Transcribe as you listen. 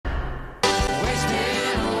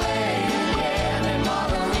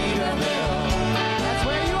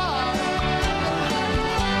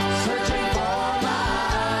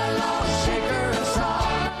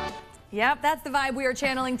Yep, that's the vibe we are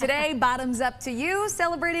channeling today. Bottoms up to you,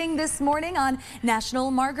 celebrating this morning on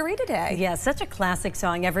National Margarita Day. Yeah, such a classic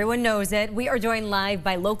song. Everyone knows it. We are joined live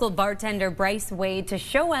by local bartender Bryce Wade to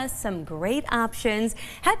show us some great options.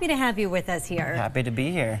 Happy to have you with us here. Happy to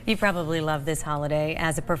be here. You probably love this holiday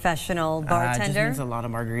as a professional bartender. It just means a lot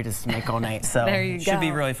of margaritas to make all night, so there you it should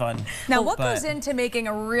be really fun. Now, what goes into making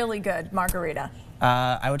a really good margarita?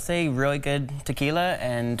 I would say really good tequila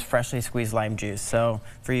and freshly squeezed lime juice. So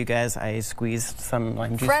for you guys, I squeezed some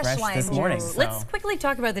lime juice fresh this morning. So. Let's quickly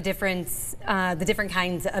talk about the difference, the different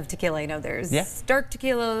kinds of tequila. I know there's dark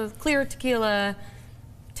tequila, clear tequila.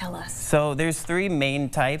 Tell us. So there's three main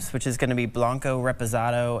types, which is going to be Blanco,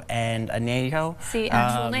 Reposado, and Añejo. See,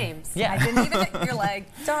 actual names. Yeah. I didn't even think you're like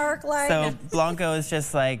dark, light. So Blanco is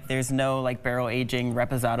just like, there's no like barrel aging.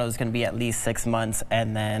 Reposado is going to be at least 6 months,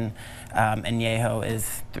 and then Añejo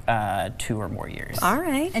is 2 or more years. All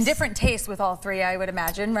right. And different tastes with all three, I would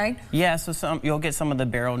imagine, right? Yeah, so you'll get some of the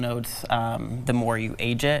barrel notes the more you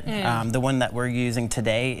age it. The one that we're using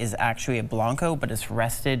today is actually a Blanco, but it's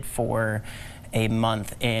rested for a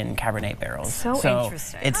month in Cabernet barrels. So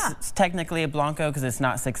interesting. It's technically a Blanco because it's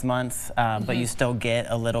not 6 months, but you still get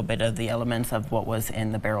a little bit of the elements of what was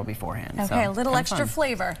in the barrel beforehand. Okay, so, a little extra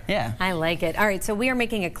flavor. Yeah. I like it. All right, so we are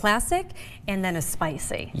making a classic and then a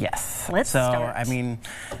spicy. Yes. Let's start. I mean,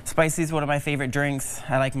 spicy is one of my favorite drinks.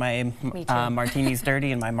 I like my martinis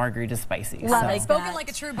dirty and my margaritas spicy. Love it. Spoken like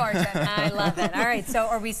a true bartender. I love it. All right, so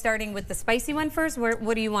are we starting with the spicy one first?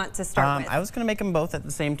 What do you want to start with? I was going to make them both at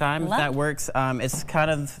the same time, if that works. It's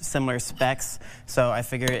kind of similar specs, so I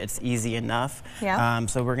figure it's easy enough. Yeah.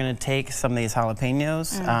 So we're going to take some of these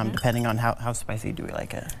jalapenos, depending on how spicy do we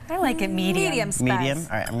like it. I like it medium. Medium.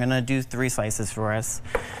 All right, I'm going to do 3 slices for us.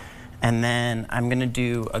 And then I'm going to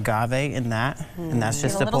do agave in that, and that's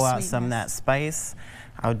just to pull out some of that spice.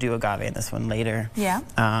 I'll do agave in this one later. Yeah.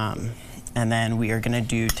 And then we are going to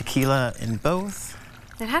do tequila in both.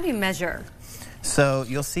 And how do you measure? So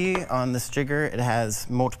you'll see on this jigger it has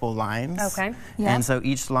multiple lines. Okay. Yeah. And so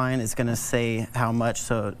each line is going to say how much.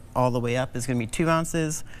 So all the way up is going to be 2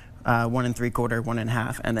 ounces, 1 3/4, 1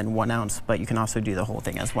 1/2, and then 1 ounce. But you can also do the whole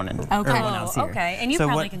thing as 1 ounce here. Okay. And you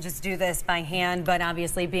probably can just do this by hand, but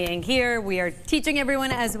obviously being here, we are teaching everyone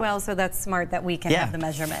as well, so that's smart that we can have the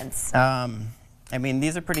measurements. I mean,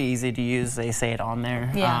 these are pretty easy to use. They say it on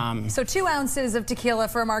there. Yeah. So 2 ounces of tequila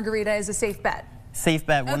for a margarita is a safe bet. Safe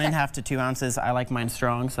bet, 1 1/2 to 2 ounces. I like mine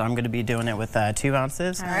strong, so I'm going to be doing it with 2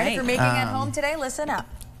 ounces. All right, if you're making at home today, listen up.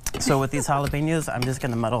 So with these jalapenos, I'm just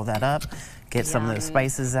going to muddle that up, get some of those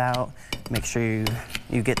spices out, make sure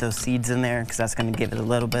you get those seeds in there because that's going to give it a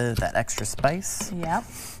little bit of that extra spice. Yep.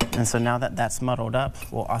 And so now that that's muddled up,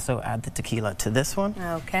 we'll also add the tequila to this one.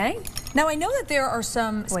 Okay. Now, I know that there are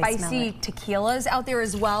some spicy tequilas out there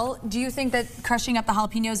as well. Do you think that crushing up the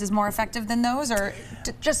jalapenos is more effective than those, or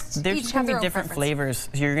just There's going to be different flavors.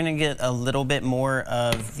 So you're going to get a little bit more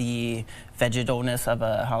of the vegetalness of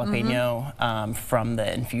a jalapeno from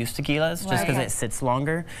the infused tequilas, just because it sits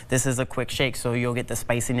longer. This is a quick shake, so you'll get the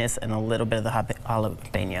spiciness and a little bit of the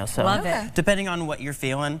jalapeno. So love it. Depending on what you're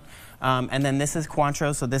feeling. And then this is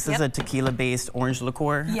Cointreau, so this is a tequila-based orange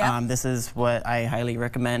liqueur. This is what I highly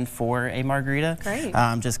recommend for a margarita. Great.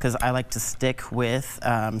 Just because I like to stick with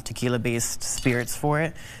tequila-based spirits for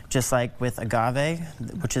it, just like with agave,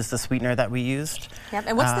 which is the sweetener that we used. Yep.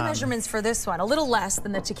 And what's the measurements for this one? A little less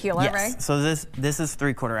than the tequila, right? So this is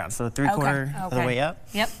 3/4 ounce, so 3/4 of the way up.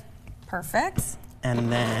 Yep. Perfect.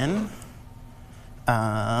 And then,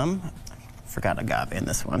 forgot agave in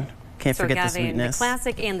this one. Can't forget the sweetness. The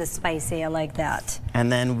classic and the spicy, I like that.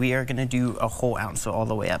 And then we are going to do a whole ounce, so all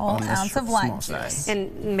the way up on this ounce of lime small juice. side. And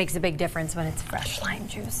it makes a big difference when it's fresh lime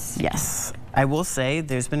juice. Yes. I will say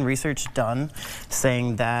there's been research done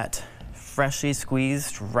saying that freshly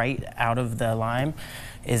squeezed right out of the lime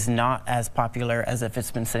is not as popular as if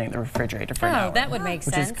it's been sitting in the refrigerator for an hour. That would make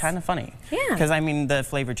sense. Which is kind of funny. Yeah. Because, I mean, the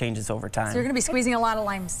flavor changes over time. So you're going to be squeezing a lot of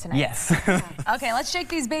limes tonight. Yes. Okay, let's shake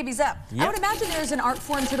these babies up. I would imagine there's an art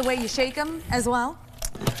form to the way you shake them as well.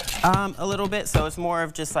 A little bit. So it's more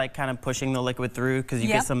of just like kind of pushing the liquid through because you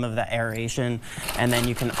get some of that aeration. And then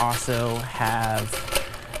you can also have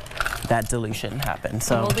that dilution happen.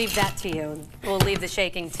 So we'll leave that to you. We'll leave the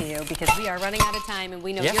shaking to you because we are running out of time and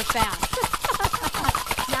we know you're fast.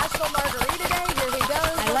 National Margarita Day, here we go.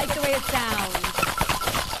 I like the way it sounds.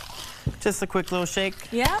 just a quick little shake.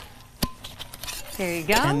 Yep. There you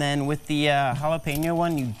go. And then with the jalapeno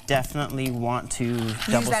one, you definitely want to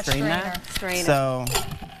double strain that. So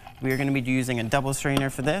we are going to be using a double strainer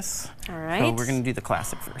for this. All right. So we're going to do the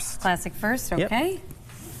classic first. Classic first, okay. Yep.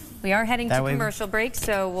 We are heading to commercial break,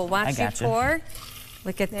 so we'll watch you pour.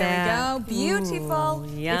 Look at that. There we go. Beautiful.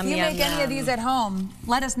 Ooh, yum, if you yum, make any of these at home,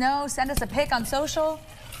 let us know. Send us a pic on social.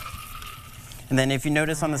 And then if you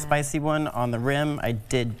notice on the spicy one, on the rim, I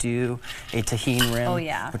did do a tahini rim. Oh,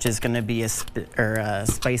 yeah. Which is going to be a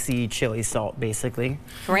spicy chili salt, basically.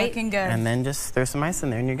 Great. Looking good. And then just throw some ice in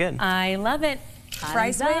there and you're good. I love it.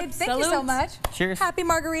 Bryce Wade, thank you so much. Cheers. Happy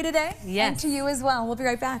Margarita Day. Yes. And to you as well. We'll be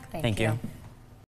right back. Thank you.